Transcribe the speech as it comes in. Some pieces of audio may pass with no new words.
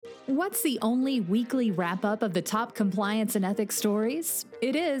What's the only weekly wrap up of the top compliance and ethics stories?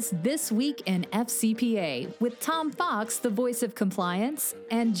 It is This Week in FCPA with Tom Fox, the voice of compliance,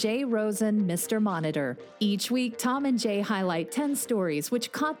 and Jay Rosen, Mr. Monitor. Each week, Tom and Jay highlight 10 stories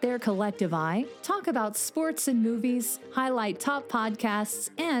which caught their collective eye, talk about sports and movies, highlight top podcasts,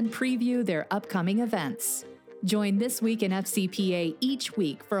 and preview their upcoming events. Join This Week in FCPA each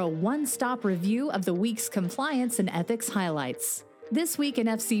week for a one-stop review of the week's compliance and ethics highlights. This Week in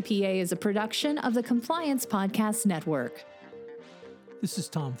FCPA is a production of the Compliance Podcast Network. This is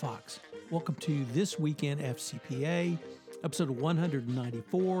Tom Fox. Welcome to This Week in FCPA, episode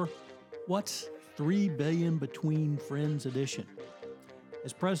 194, What's $3 billion Between Friends edition.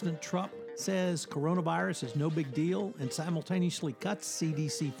 As President Trump says, coronavirus is no big deal and simultaneously cuts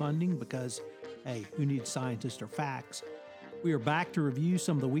CDC funding because, hey, who needs scientists or facts? We are back to review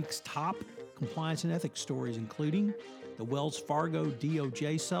some of the week's top compliance and ethics stories, including the Wells Fargo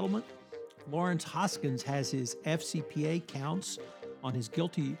DOJ settlement. Lawrence Hoskins has his FCPA counts on his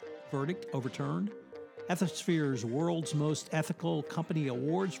guilty verdict overturned. Ethisphere's World's Most Ethical Company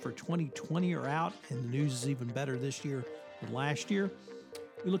Awards for 2020 are out, and the news is even better this year than last year.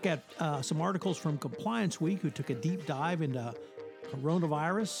 We look at some articles from Compliance Week who took a deep dive into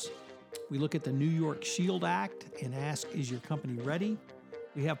coronavirus. We look at the New York SHIELD Act and ask, is your company ready?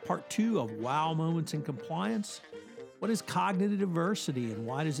 We have part 2 of Wow Moments in Compliance. What is cognitive diversity and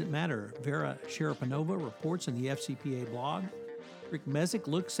why does it matter? Vera Sharaponova reports in the FCPA blog. Rick Mezek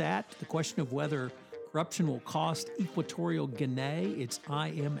looks at the question of whether corruption will cost Equatorial Guinea its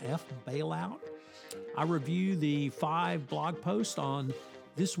IMF bailout. I review the 5 blog posts on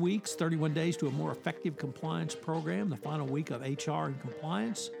this week's 31 Days to a More Effective Compliance Program, the final week of HR and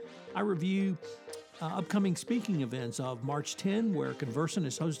compliance. I review upcoming speaking events of March 10, where Conversant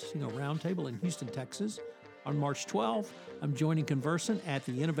is hosting a roundtable in Houston, Texas. On March 12th, I'm joining Conversant at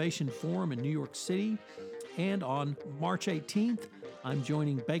the Innovation Forum in New York City. And on March 18th, I'm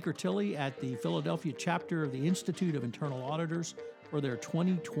joining Baker Tilly at the Philadelphia chapter of the Institute of Internal Auditors for their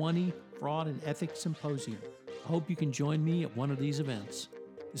 2020 Fraud and Ethics Symposium. I hope you can join me at one of these events.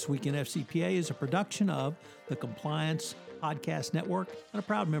 This Week in FCPA is a production of the Compliance Podcast Network and a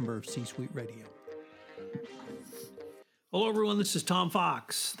proud member of C-Suite Radio. Hello, everyone. This is Tom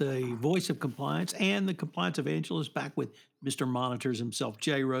Fox, the voice of compliance and the compliance evangelist, back with Mr. Monitors himself,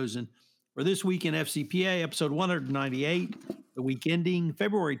 Jay Rosen, for This Week in FCPA, episode 198, the week ending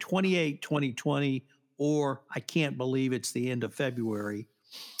February 28, 2020, or I can't believe it's the end of February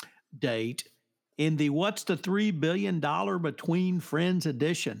date, in the What's the $3 billion Between Friends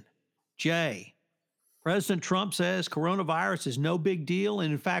edition. Jay, President Trump says coronavirus is no big deal,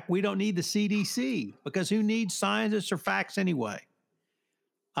 and in fact, we don't need the CDC because who needs scientists or facts anyway?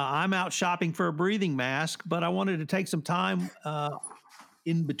 I'm out shopping for a breathing mask, but I wanted to take some time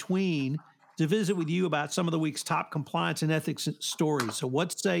in between to visit with you about some of the week's top compliance and ethics stories. So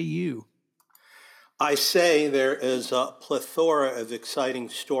what say you? I say there is a plethora of exciting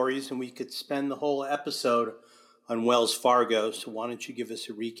stories, and we could spend the whole episode on Wells Fargo. So why don't you give us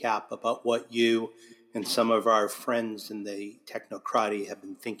a recap about what you and some of our friends in the technocracy have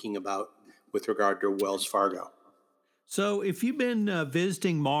been thinking about with regard to Wells Fargo. So if you've been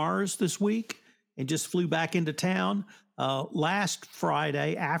visiting Mars this week and just flew back into town, last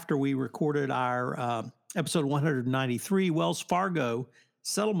Friday after we recorded our episode 193, Wells Fargo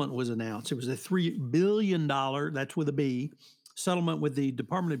settlement was announced. It was a $3 billion, that's with a B, settlement with the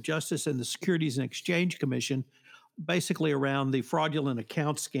Department of Justice and the Securities and Exchange Commission, basically around the fraudulent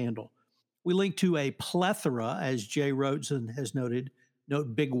account scandal. We link to a plethora, as Jay Rosen has noted,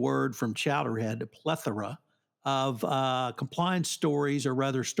 note big word from Chowderhead, a plethora of compliance stories, or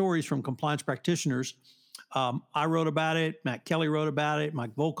rather stories from compliance practitioners. I wrote about it, Matt Kelly wrote about it,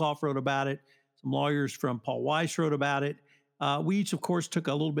 Mike Volkov wrote about it, some lawyers from Paul Weiss wrote about it. We each, of course, took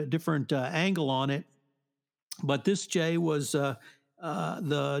a little bit different angle on it. But this, Jay, was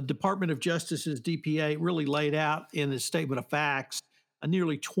the Department of Justice's DPA really laid out in the statement of facts a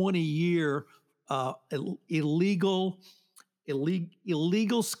nearly 20-year illegal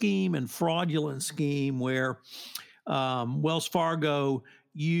scheme and fraudulent scheme where Wells Fargo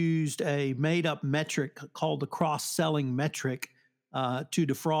used a made-up metric called the cross-selling metric to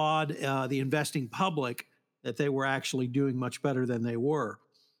defraud the investing public, that they were actually doing much better than they were.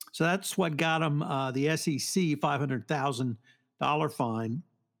 So that's what got them the SEC $500,000 fine.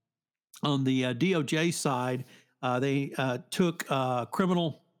 On the DOJ side, they took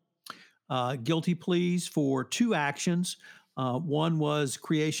criminal guilty pleas for 2 actions. One was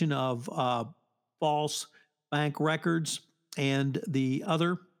creation of false bank records, and the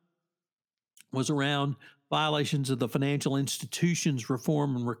other was around violations of the Financial Institutions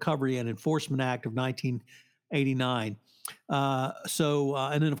Reform and Recovery and Enforcement Act of 1989.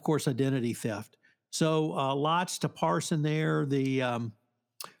 And then, of course, identity theft. So lots to parse in there. The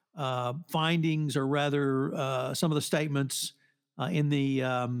findings, or rather some of the statements in the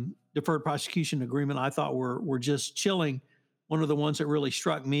deferred prosecution agreement, I thought were just chilling. One of the ones that really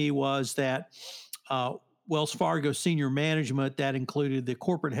struck me was that Wells Fargo senior management, that included the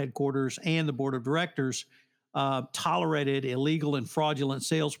corporate headquarters and the board of directors, tolerated illegal and fraudulent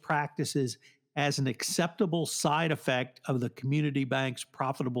sales practices as an acceptable side effect of the community bank's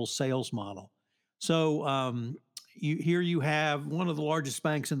profitable sales model. So here you have one of the largest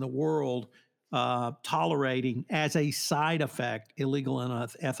banks in the world tolerating as a side effect illegal and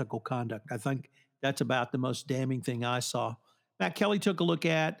unethical conduct. I think that's about the most damning thing I saw. Matt Kelly took a look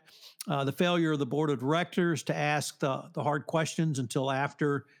at the failure of the board of directors to ask the hard questions until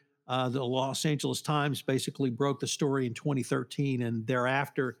after the Los Angeles Times basically broke the story in 2013, and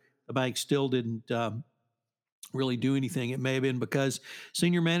thereafter the bank still didn't really do anything. It may have been because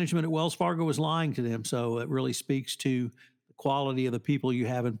senior management at Wells Fargo was lying to them. So it really speaks to the quality of the people you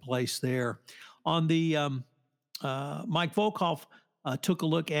have in place there. On the Mike Volkov took a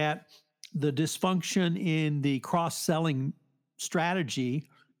look at the dysfunction in the cross-selling strategy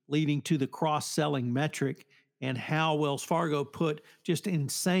leading to the cross-selling metric, and how Wells Fargo put just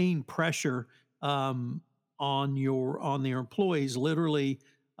insane pressure on their employees, literally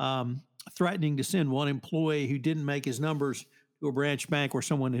threatening to send one employee who didn't make his numbers to a branch bank where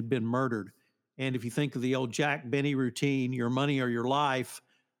someone had been murdered. And if you think of the old Jack Benny routine, your money or your life,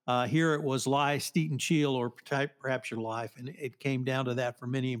 here it was lie, steat, and chill, or perhaps your life. And it came down to that for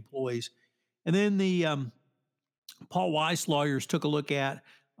many employees. And then the Paul Weiss lawyers took a look at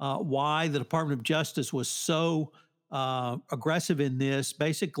why the Department of Justice was so aggressive in this,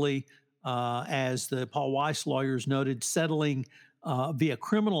 basically, as the Paul Weiss lawyers noted, settling via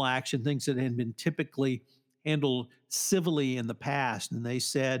criminal action, things that had been typically handled civilly in the past. And they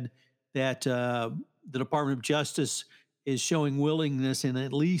said that the Department of Justice is showing willingness in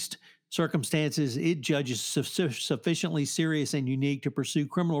at least circumstances it judges sufficiently serious and unique to pursue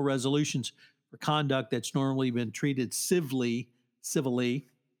criminal resolutions for conduct that's normally been treated civilly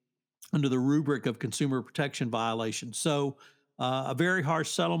under the rubric of consumer protection violations. So a very harsh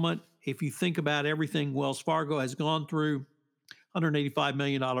settlement. If you think about everything Wells Fargo has gone through, $185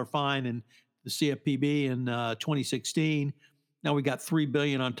 million fine in the CFPB in 2016. Now we got $3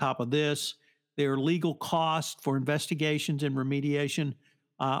 billion on top of this. Their legal costs for investigations and remediation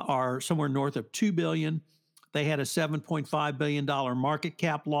are somewhere north of $2 billion. They had a $7.5 billion market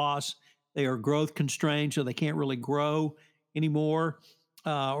cap loss. They are growth constrained, so they can't really grow anymore,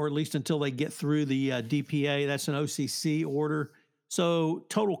 or at least until they get through the DPA. That's an OCC order. So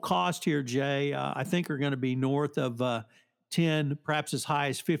total cost here, Jay, I think are going to be north of 10, perhaps as high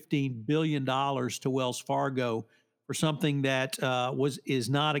as $15 billion to Wells Fargo for something that is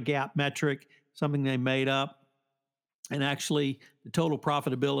not a GAAP metric, something they made up. And actually, the total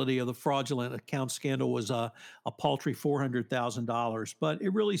profitability of the fraudulent account scandal was a paltry $400,000. But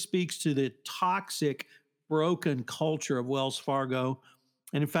it really speaks to the toxic, broken culture of Wells Fargo.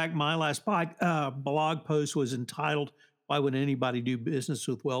 And in fact, my last blog post was entitled, "Why Would Anybody Do Business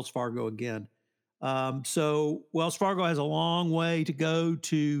with Wells Fargo Again?" So Wells Fargo has a long way to go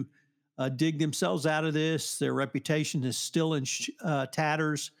to dig themselves out of this. Their reputation is still in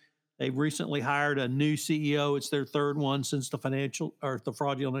tatters. They've recently hired a new CEO. It's their third one since the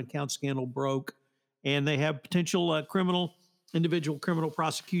fraudulent account scandal broke. And they have potential individual criminal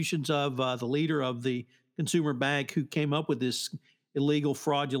prosecutions of the leader of the consumer bank who came up with this illegal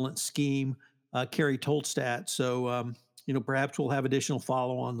fraudulent scheme, Kerry Tolstad. So, perhaps we'll have additional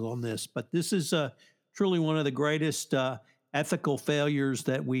follow-ons on this. But this is truly one of the greatest ethical failures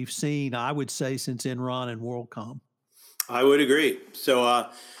that we've seen, I would say, since Enron and WorldCom. I would agree. So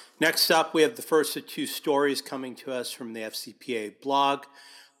next up, we have the first of two stories coming to us from the FCPA blog.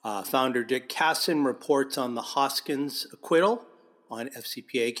 Founder Dick Casson reports on the Hoskins acquittal on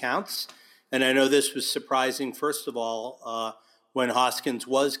FCPA accounts. And I know this was surprising, first of all, when Hoskins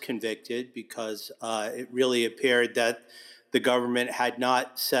was convicted, because it really appeared that the government had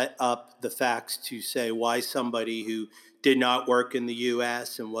not set up the facts to say why somebody who did not work in the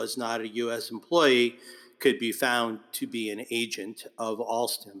U.S. and was not a U.S. employee could be found to be an agent of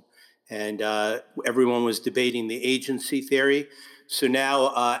Alstom. And everyone was debating the agency theory. So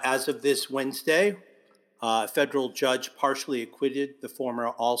now, as of this Wednesday, a federal judge partially acquitted the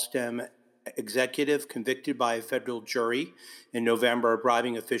former Alstom executive convicted by a federal jury in November of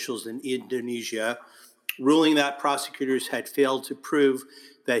bribing officials in Indonesia, ruling that prosecutors had failed to prove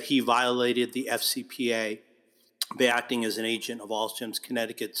that he violated the FCPA by acting as an agent of Alstom's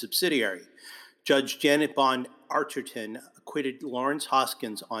Connecticut subsidiary. Judge Janet Bond Arterton acquitted Lawrence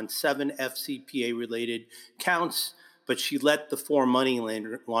Hoskins on 7 FCPA-related counts, but she let the 4 money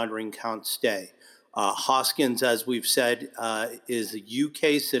laundering counts stay. Hoskins, as we've said, is a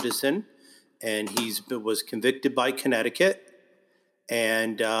UK citizen, and he was convicted by Connecticut.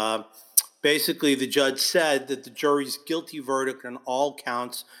 And basically, the judge said that the jury's guilty verdict on all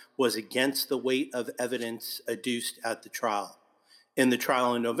counts was against the weight of evidence adduced at the trial. In the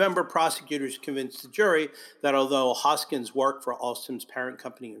trial in November, prosecutors convinced the jury that although Hoskins worked for Alstom's parent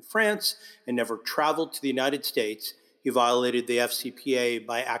company in France and never traveled to the United States, he violated the FCPA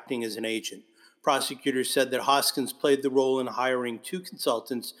by acting as an agent. Prosecutors said that Hoskins played the role in hiring 2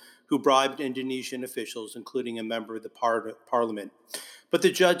 consultants who bribed Indonesian officials, including a member of the parliament. But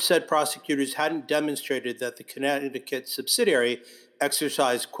the judge said prosecutors hadn't demonstrated that the Connecticut subsidiary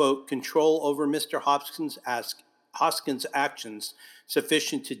exercised, quote, control over Mr. Hoskins' actions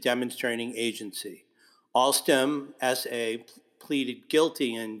sufficient to demonstrating agency. Alstom SA pleaded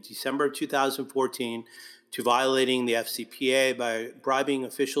guilty in December 2014 to violating the FCPA by bribing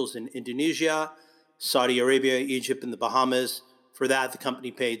officials in Indonesia, Saudi Arabia, Egypt, and the Bahamas. For that, the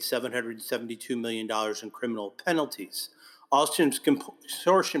company paid $772 million in criminal penalties. Alstom's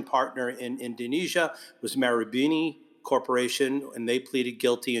consortium partner in Indonesia was Marubeni Corporation, and they pleaded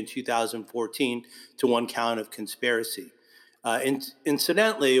guilty in 2014 to 1 count of conspiracy.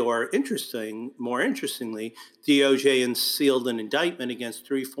 Incidentally, or more interestingly, DOJ unsealed an indictment against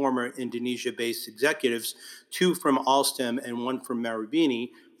 3 former Indonesia-based executives, 2 from Alstom and 1 from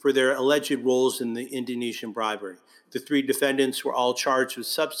Marubeni, for their alleged roles in the Indonesian bribery. The 3 defendants were all charged with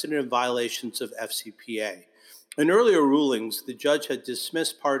substantive violations of FCPA. In earlier rulings, the judge had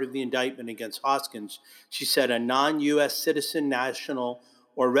dismissed part of the indictment against Hoskins. She said a non-U.S. citizen, national,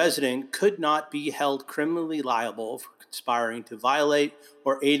 or resident could not be held criminally liable for conspiring to violate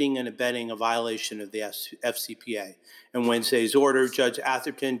or aiding and abetting a violation of the FCPA. In Wednesday's order, Judge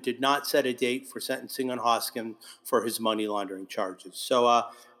Atherton did not set a date for sentencing on Hoskins for his money laundering charges. So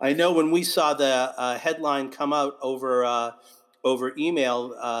I know when we saw the headline come out over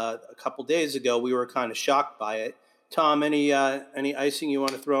email a couple days ago, we were kind of shocked by it. Tom, any icing you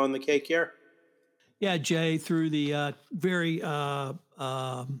want to throw on the cake here? Yeah, Jay, through the very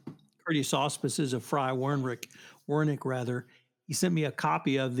courteous auspices of Fry Wernick, he sent me a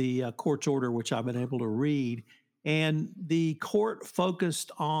copy of the court's order, which I've been able to read. And the court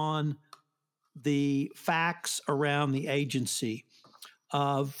focused on the facts around the agency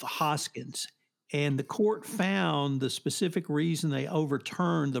of Hoskins. And the court found the specific reason they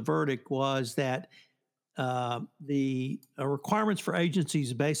overturned the verdict was that the requirements for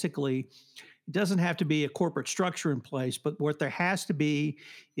agencies basically, it doesn't have to be a corporate structure in place, but what there has to be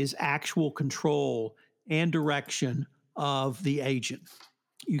is actual control and direction of the agent.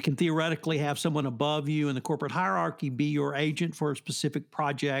 You can theoretically have someone above you in the corporate hierarchy be your agent for a specific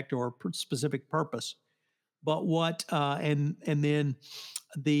project or a specific purpose. But and then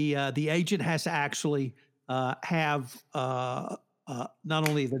the agent has to actually have not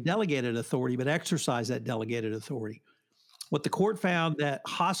only the delegated authority, but exercise that delegated authority. What the court found that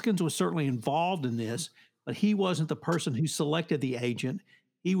Hoskins was certainly involved in this, but he wasn't the person who selected the agent.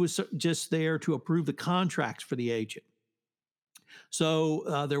 He was just there to approve the contracts for the agent.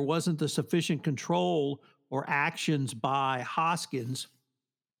 So there wasn't the sufficient control or actions by Hoskins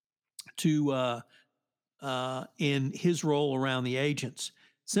to in his role around the agents.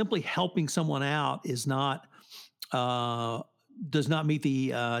 Simply helping someone out is not does not meet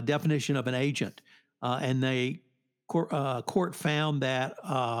the definition of an agent. And the court found that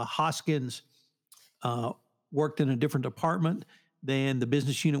Hoskins worked in a different department than the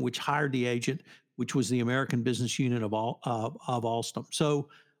business unit which hired the agent, which was the American business unit of Alstom. So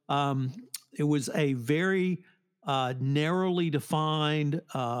it was a very narrowly defined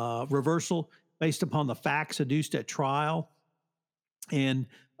reversal based upon the facts adduced at trial. And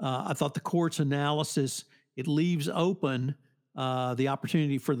I thought the court's analysis, it leaves open the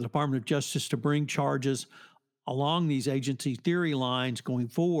opportunity for the Department of Justice to bring charges along these agency theory lines going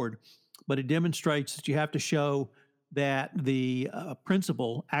forward. But it demonstrates that you have to show that the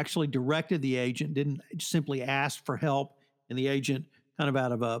principal actually directed the agent, didn't simply ask for help, and the agent kind of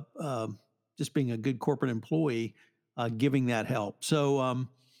out of just being a good corporate employee, giving that help. So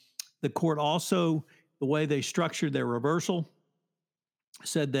the court also, the way they structured their reversal,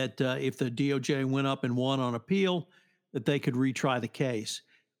 said that if the DOJ went up and won on appeal, that they could retry the case.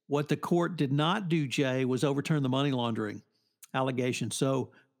 What the court did not do, Jay, was overturn the money laundering allegation.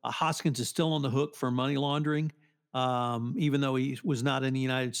 So Hoskins is still on the hook for money laundering. even though he was not in the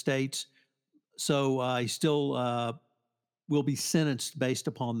United States. So he still will be sentenced based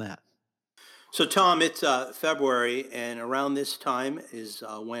upon that. So, Tom, it's February, and around this time is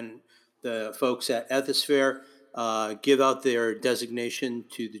when the folks at Ethisphere give out their designation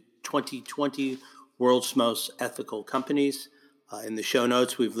to the 2020 World's Most Ethical Companies. In the show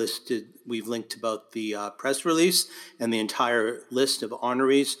notes, we've linked about the press release and the entire list of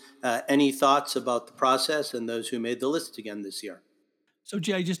honorees. Any thoughts about the process and those who made the list again this year? So,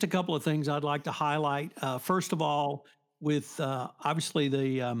 Jay, just a couple of things I'd like to highlight. First of all, with obviously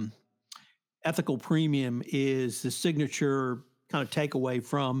the ethical premium is the signature kind of takeaway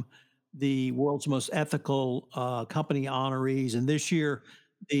from the world's most ethical company honorees. And this year,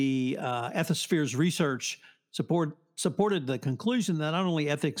 the Ethisphere's research supported the conclusion that not only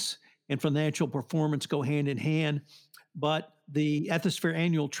ethics and financial performance go hand in hand, but the Ethisphere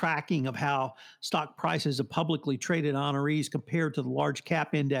annual tracking of how stock prices of publicly traded honorees compared to the large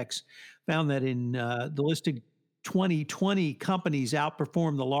cap index found that in the listed 2020 companies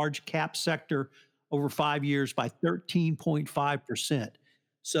outperformed the large cap sector over 5 years by 13.5%.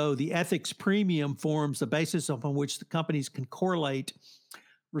 So the ethics premium forms the basis upon which the companies can correlate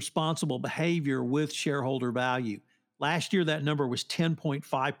responsible behavior with shareholder value. Last year, that number was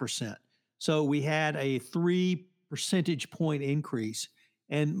 10.5%. So we had a 3 percentage point increase.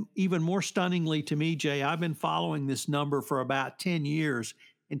 And even more stunningly to me, Jay, I've been following this number for about 10 years.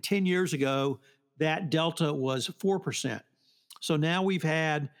 And 10 years ago, that delta was 4%. So now we've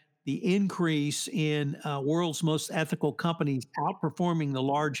had the increase in world's most ethical companies outperforming the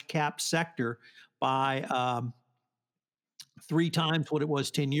large cap sector by 3 times what it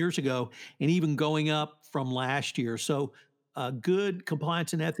was 10 years ago, and even going up from last year. So good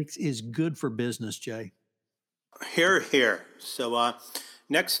compliance and ethics is good for business, Jay. Here, here. So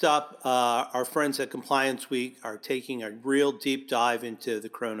next up, our friends at Compliance Week are taking a real deep dive into the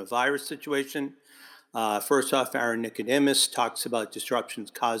coronavirus situation. First off, Aaron Nicodemus talks about disruptions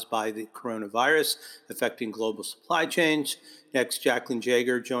caused by the coronavirus affecting global supply chains. Next, Jacqueline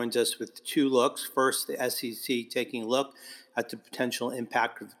Jaeger joins us with 2 looks. First, the SEC taking a look at the potential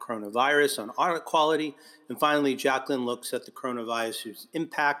impact of the coronavirus on audit quality. And finally, Jacqueline looks at the coronavirus's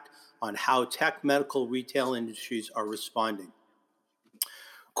impact on how tech, medical, retail industries are responding.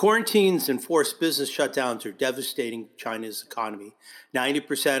 Quarantines and forced business shutdowns are devastating China's economy.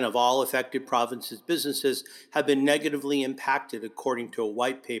 90% of all affected provinces' businesses have been negatively impacted, according to a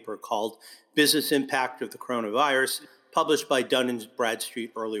white paper called Business Impact of the Coronavirus, published by Dun &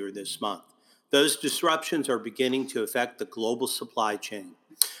 Bradstreet earlier this month. Those disruptions are beginning to affect the global supply chain.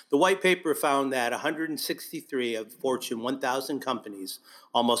 The white paper found that 163 of Fortune 1000 companies,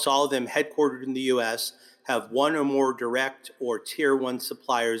 almost all of them headquartered in the U.S., have one or more direct or tier 1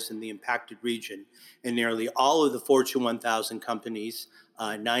 suppliers in the impacted region, and nearly all of the Fortune 1000 companies,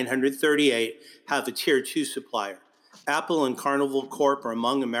 938, have a tier 2 supplier. Apple and Carnival Corp are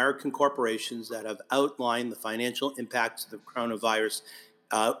among American corporations that have outlined the financial impacts of the coronavirus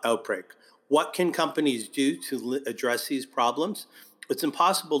outbreak. What can companies do to address these problems? It's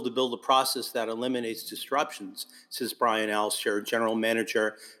impossible to build a process that eliminates disruptions, says Brian Alscher, General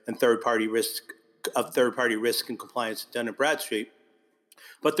Manager and third-party risk and compliance at Dun & Bradstreet.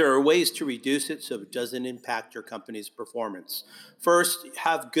 But there are ways to reduce it so it doesn't impact your company's performance. First,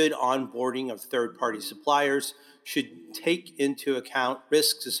 have good onboarding of third-party suppliers. Should take into account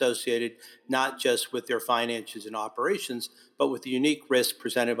risks associated not just with their finances and operations, but with the unique risk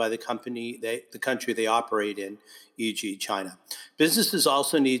presented by the country they operate in, e.g. China. Businesses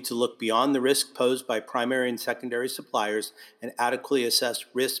also need to look beyond the risk posed by primary and secondary suppliers and adequately assess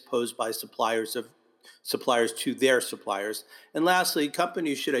risk posed by suppliers to their suppliers. And lastly,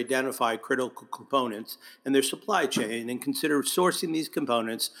 companies should identify critical components in their supply chain and consider sourcing these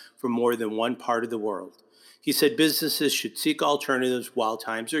components from more than one part of the world. He said businesses should seek alternatives while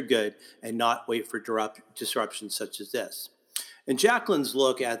times are good and not wait for disruptions such as this. And Jacqueline's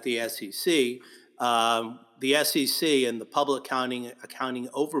look at the SEC and the Public Accounting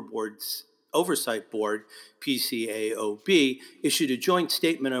Oversight Board, PCAOB, issued a joint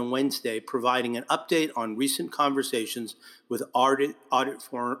statement on Wednesday providing an update on recent conversations with audit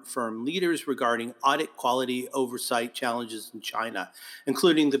firm leaders regarding audit quality oversight challenges in China,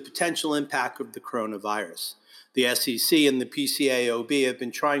 including the potential impact of the coronavirus. The SEC and the PCAOB have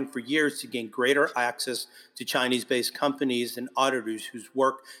been trying for years to gain greater access to Chinese-based companies and auditors whose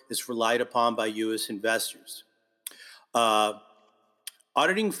work is relied upon by U.S. investors.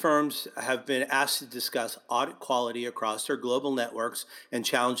 Auditing firms have been asked to discuss audit quality across their global networks and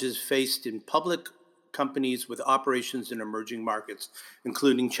challenges faced in public companies with operations in emerging markets,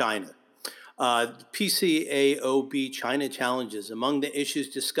 including China. PCAOB China challenges. Among the issues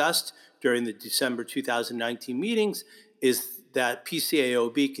discussed during the December 2019 meetings is that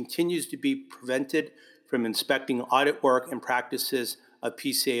PCAOB continues to be prevented from inspecting audit work and practices of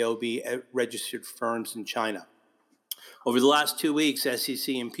PCAOB at registered firms in China. Over the last 2 weeks,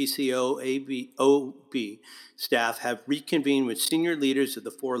 SEC and PCAOB staff have reconvened with senior leaders of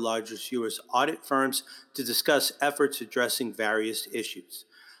the 4 largest U.S. audit firms to discuss efforts addressing various issues.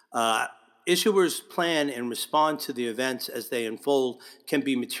 Issuers' plan and respond to the events as they unfold can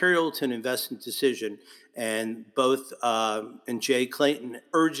be material to an investment decision, and Jay Clayton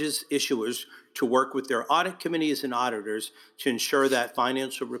urges issuers to work with their audit committees and auditors to ensure that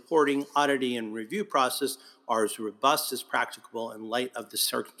financial reporting, auditing, and review process are as robust as practicable in light of the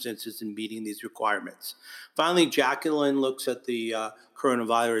circumstances in meeting these requirements. Finally, Jacqueline looks at the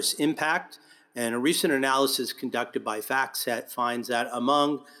coronavirus impact, and a recent analysis conducted by FactSet finds that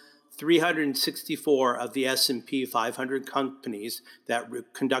among 364 of the S&P 500 companies that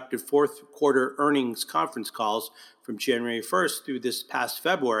conducted fourth quarter earnings conference calls from January 1st through this past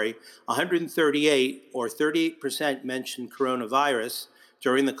February, 138 or 38% mentioned coronavirus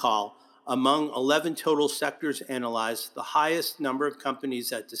during the call. Among 11 total sectors analyzed, the highest number of companies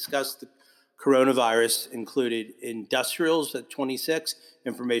that discussed the coronavirus included industrials at 26,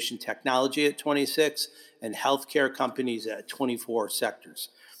 information technology at 26, and healthcare companies at 24 sectors.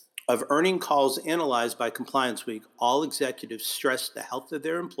 Of earnings calls analyzed by Compliance Week, all executives stressed the health of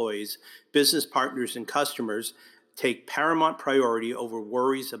their employees, business partners, and customers take paramount priority over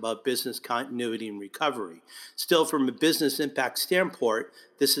worries about business continuity and recovery. Still, from a business impact standpoint,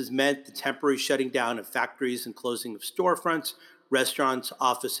 this has meant the temporary shutting down of factories and closing of storefronts, restaurants,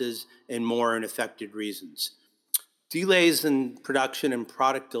 offices, and more in affected regions. Delays in production and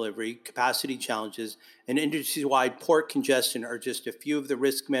product delivery, capacity challenges, and industry-wide port congestion are just a few of the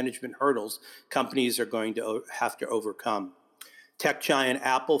risk management hurdles companies are going to have to overcome. Tech giant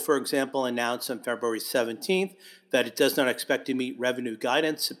Apple, for example, announced on February 17th that it does not expect to meet revenue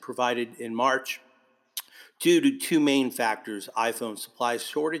guidance it provided in March due to 2 main factors: iPhone supply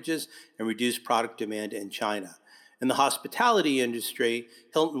shortages and reduced product demand in China. In the hospitality industry,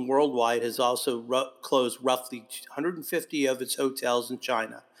 Hilton Worldwide has also closed roughly 150 of its hotels in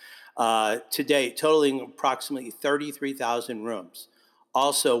China to date, totaling approximately 33,000 rooms.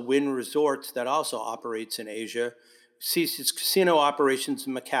 Also, Wynn Resorts, that also operates in Asia, ceased its casino operations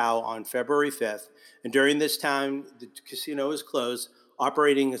in Macau on February 5th, and during this time, the casino is closed.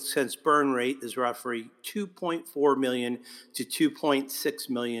 Operating expense burn rate is roughly $2.4 million to $2.6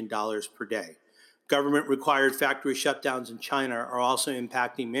 million per day. Government-required factory shutdowns in China are also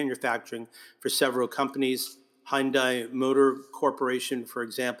impacting manufacturing for several companies. Hyundai Motor Corporation, for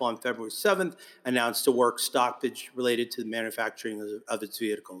example, on February 7th, announced a work stoppage related to the manufacturing of its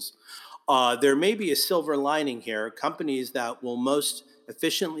vehicles. There may be a silver lining here. Companies that will most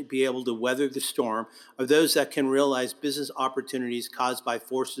efficiently be able to weather the storm are those that can realize business opportunities caused by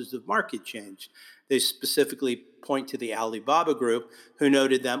forces of market change. They specifically point to the Alibaba Group, who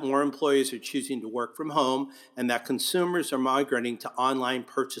noted that more employees are choosing to work from home and that consumers are migrating to online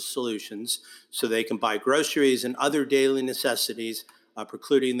purchase solutions so they can buy groceries and other daily necessities,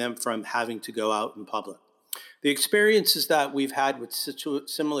 precluding them from having to go out in public. The experiences that we've had with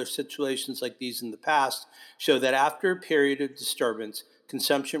similar situations like these in the past show that after a period of disturbance,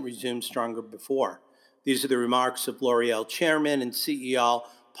 consumption resumes stronger before. These are the remarks of L'Oreal chairman and CEO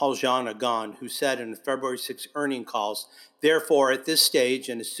Paul Jean Agon, who said in the February 6 earnings calls, "Therefore, at this stage,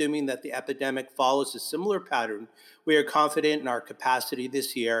 and assuming that the epidemic follows a similar pattern, we are confident in our capacity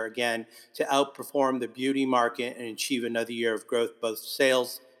this year, again, to outperform the beauty market and achieve another year of growth, both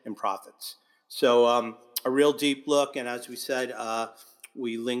sales and profits." So a real deep look, and as we said,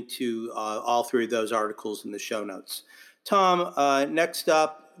 we link to all 3 of those articles in the show notes. Tom, next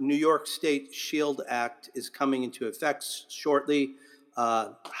up, New York State SHIELD Act is coming into effect shortly.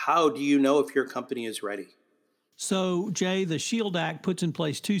 How do you know if your company is ready? So, Jay, the SHIELD Act puts in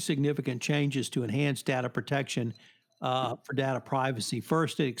place 2 significant changes to enhance data protection for data privacy.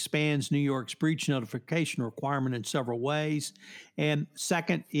 First, it expands New York's breach notification requirement in several ways. And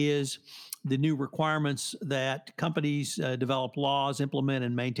second is the new requirements that companies develop laws, implement,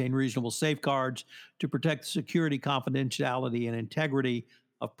 and maintain reasonable safeguards to protect the security, confidentiality, and integrity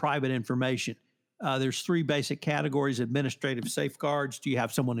of private information. There's 3 basic categories: administrative safeguards. Do you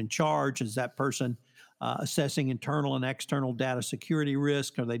have someone in charge? Is that person assessing internal and external data security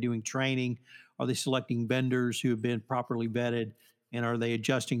risk? Are they doing training? Are they selecting vendors who have been properly vetted? And are they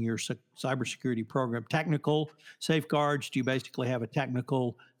adjusting your cybersecurity program? Technical safeguards. Do you basically have a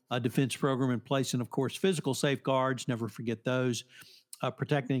technical defense program in place? And of course, physical safeguards. Never forget those.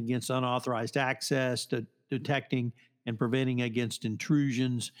 protecting against unauthorized access, detecting and preventing against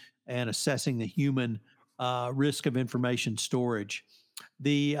intrusions, and assessing the human risk of information storage.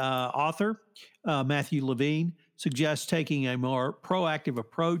 The author, Matthew Levine, suggests taking a more proactive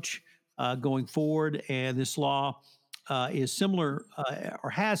approach going forward, and this law is similar or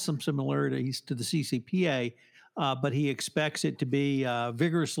has some similarities to the CCPA, but he expects it to be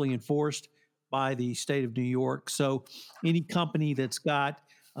vigorously enforced by the state of New York. So any company that's got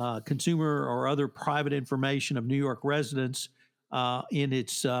consumer or other private information of New York residents in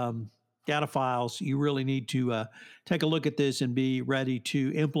its data files, you really need to take a look at this and be ready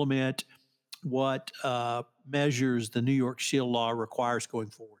to implement what measures the New York Shield Law requires going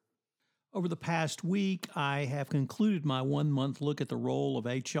forward. Over the past week, I have concluded my 1-month look at the role of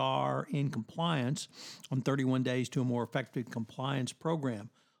HR in compliance on 31 Days to a More Effective Compliance program.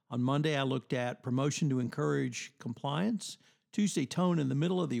 On Monday, I looked at promotion to encourage compliance, Tuesday, tone in the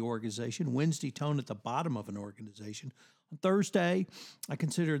middle of the organization, Wednesday, tone at the bottom of an organization. On Thursday, I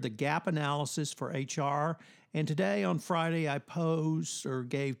considered the gap analysis for HR, and today, on Friday, I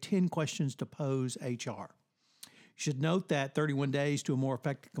gave 10 questions to pose HR. You should note that 31 Days to a More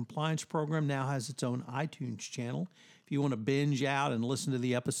Effective Compliance program now has its own iTunes channel. If you want to binge out and listen to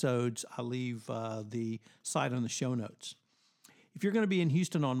the episodes, I'll leave the site on the show notes. If you're going to be in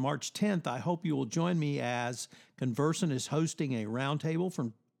Houston on March 10th, I hope you will join me as Conversant is hosting a roundtable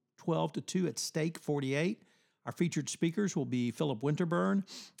from 12 to 2 at Stake 48. Our featured speakers will be Philip Winterburn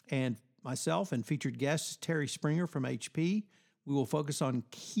and myself, and featured guests Terry Springer from HP. We will focus on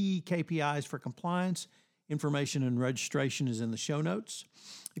key KPIs for compliance. Information and registration is in the show notes.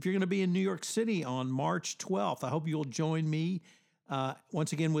 If you're going to be in New York City on March 12th, I hope you'll join me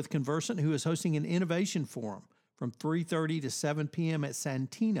once again with Conversant, who is hosting an innovation forum from 3:30 to 7 p.m. at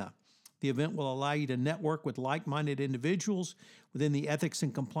Santina. The event will allow you to network with like-minded individuals within the ethics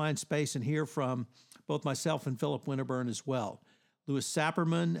and compliance space and hear from both myself and Philip Winterburn as well. Louis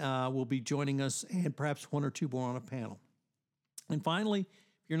Sapperman will be joining us, and perhaps one or two more on a panel. And finally, if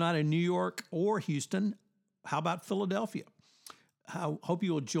you're not in New York or Houston, how about Philadelphia? I hope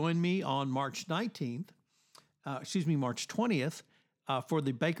you will join me on March 20th, for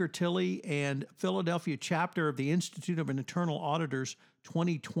the Baker Tilly and Philadelphia chapter of the Institute of Internal Auditors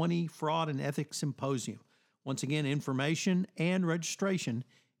 2020 Fraud and Ethics Symposium. Once again, information and registration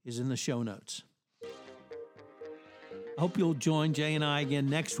is in the show notes. I hope you'll join Jay and I again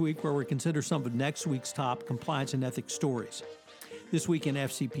next week, where we consider some of next week's top compliance and ethics stories. This Week in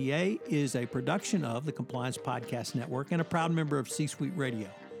FCPA is a production of the Compliance Podcast Network and a proud member of C-Suite Radio.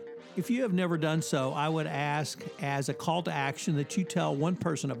 If you have never done so, I would ask as a call to action that you tell one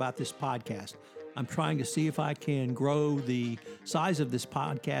person about this podcast. I'm trying to see if I can grow the size of this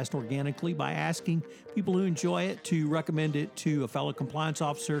podcast organically by asking people who enjoy it to recommend it to a fellow compliance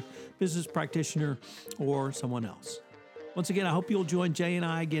officer, business practitioner, or someone else. Once again, I hope you'll join Jay and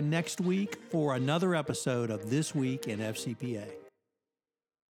I again next week for another episode of This Week in FCPA.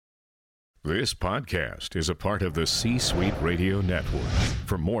 This podcast is a part of the C-Suite Radio Network.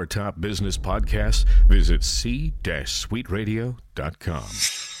 For more top business podcasts, visit c-suiteradio.com.